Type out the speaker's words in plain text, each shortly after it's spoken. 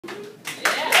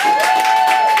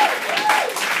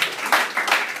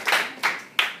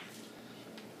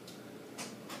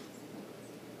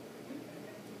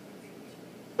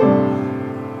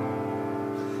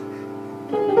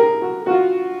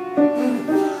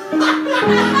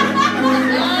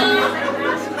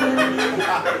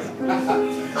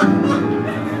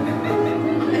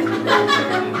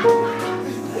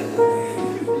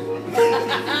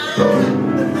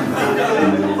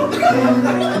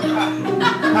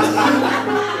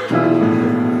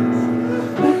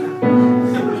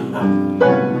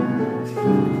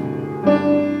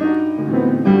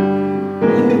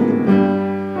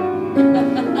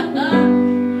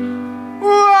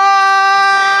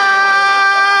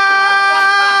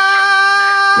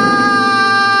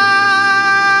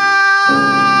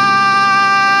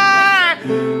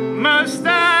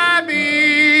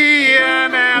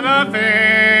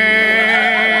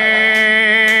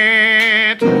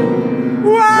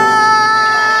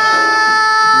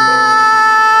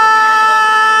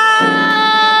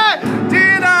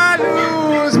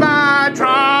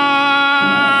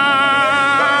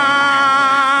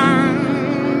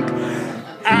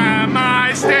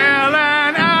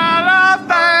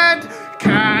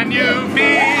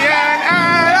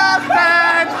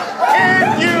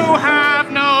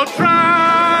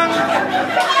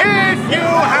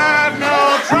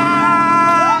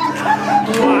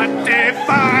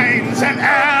an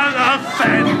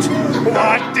elephant?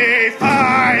 What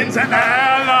defines an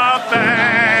elephant?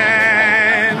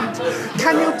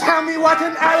 Can you tell me what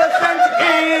an elephant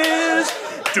is?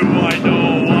 Do I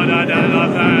know what an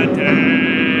elephant is?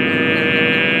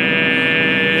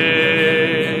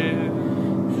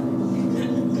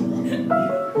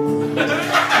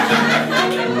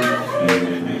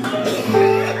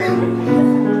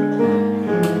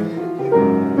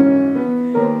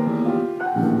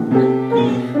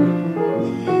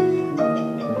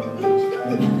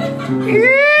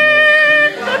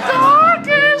 In the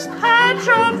darkest patch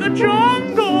of the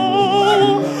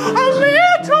jungle, a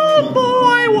little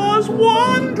boy was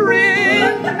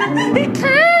wandering. He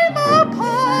came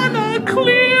upon a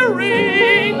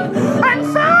clearing and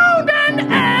found an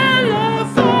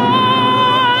elephant.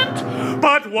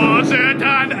 But was it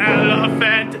an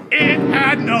elephant? It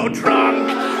had no trunk.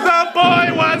 The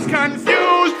boy was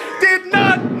confused, did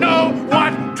not know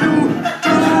what to do.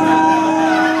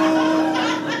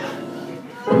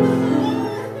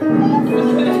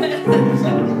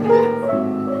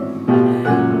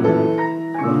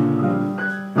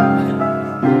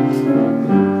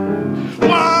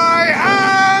 Why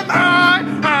am I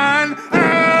an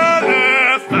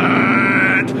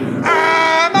elephant?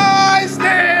 Am I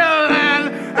still an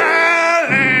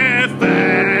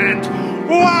elephant?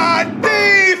 What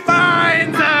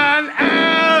defines an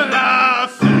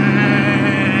elephant?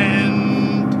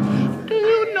 Do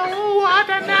you know what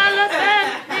an elephant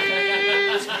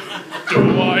is? Do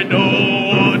I know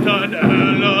what an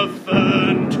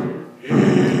elephant is?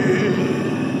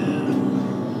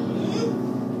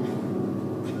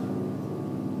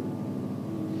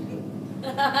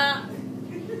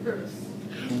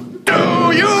 Do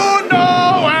you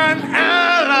know an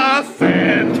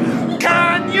elephant?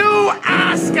 Can you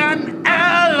ask an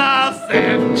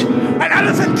elephant? An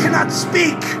elephant cannot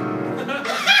speak.